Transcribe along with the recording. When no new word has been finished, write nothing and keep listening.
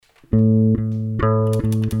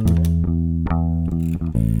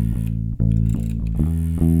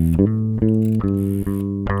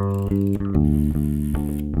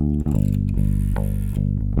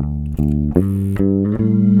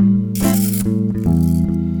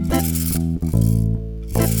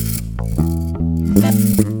Now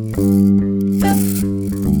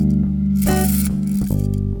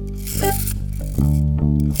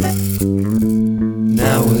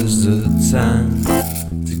is the time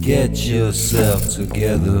to get yourself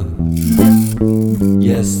together.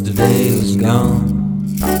 Yesterday is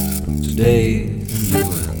gone, today a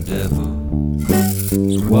new endeavor.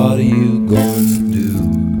 So what are you going to do,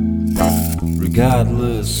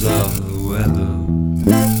 regardless of the weather?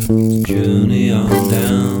 To journey on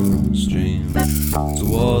downstream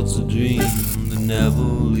towards a dream that never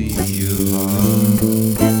leaves your heart,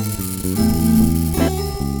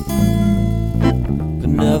 that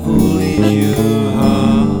never leaves your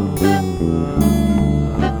heart.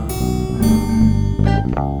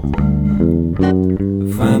 I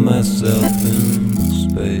find myself in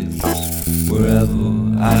space wherever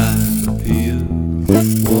I appear.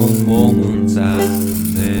 One moment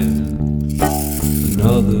I'm there,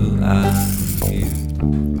 another I'm here.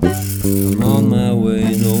 I'm on my way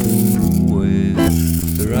nowhere.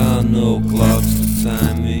 There are no clocks to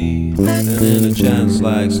time me, and in a trance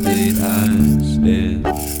like state I stare.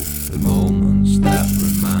 The moments that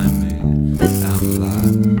remind me I'm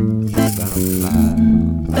alive, I'm alive,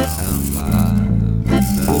 I'm alive.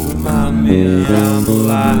 That remind me I'm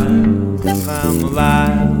alive, I'm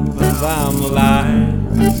alive, I'm alive.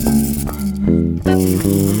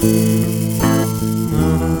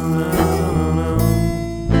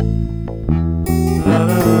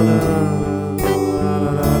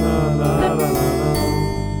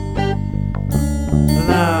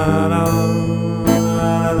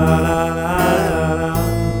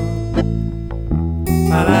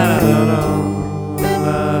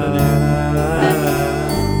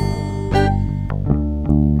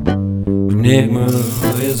 Enigma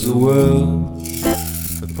is a world,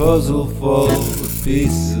 a puzzle full of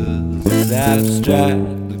pieces that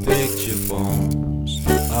abstract the picture forms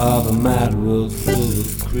of a mad world full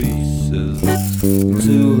of creases.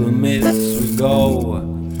 Into the midst we go,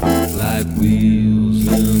 like wheels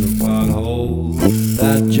in a pothole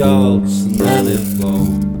that jolts and then it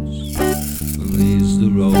falls and leaves the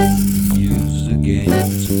road used again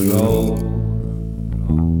to grow,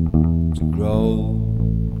 to grow.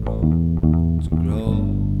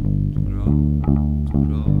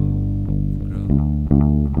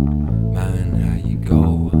 Mind how you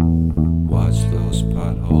go, watch those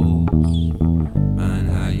potholes. Mind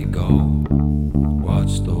how you go,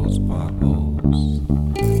 watch those potholes.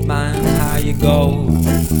 Mind how you go,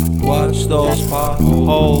 watch those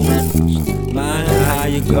potholes. Mind how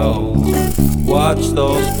you go, watch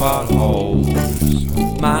those potholes.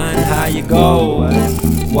 Mind how you go,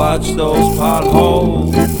 watch those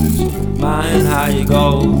potholes. Mind how you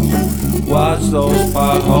go, watch those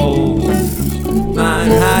potholes.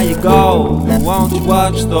 Mind how you go, won't you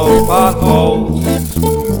watch those potholes?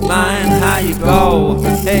 Mind how you go,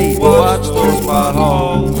 hey, watch those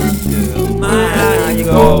potholes. Mind how you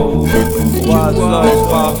go, watch those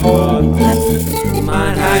potholes.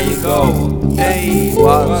 Mind how you go, hey,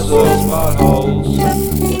 watch those potholes.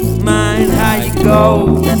 Mind how you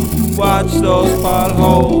go, watch those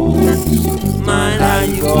potholes. Mind how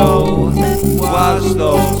you go, watch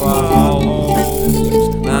those potholes.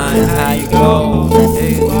 Mind how you go,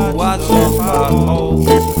 hey, watch those potholes.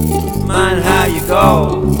 Mind how you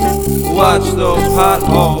go, watch those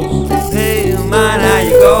potholes. Hey, mind how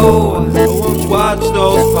you go, won't you watch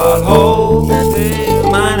those potholes? Hey,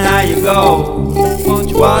 mind how you go, won't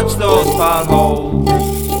you watch those potholes?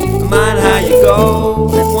 Mind how you go,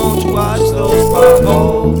 won't you watch those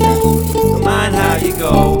potholes? Mind how you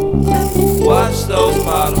go, watch those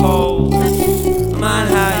potholes. Mind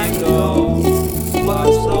how you go,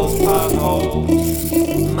 watch those potholes.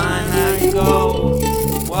 Mind how you go,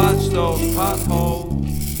 watch those potholes.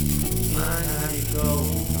 Mind how you go,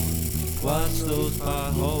 watch those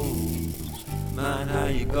potholes. Mind how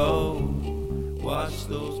you go, watch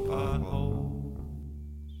those potholes.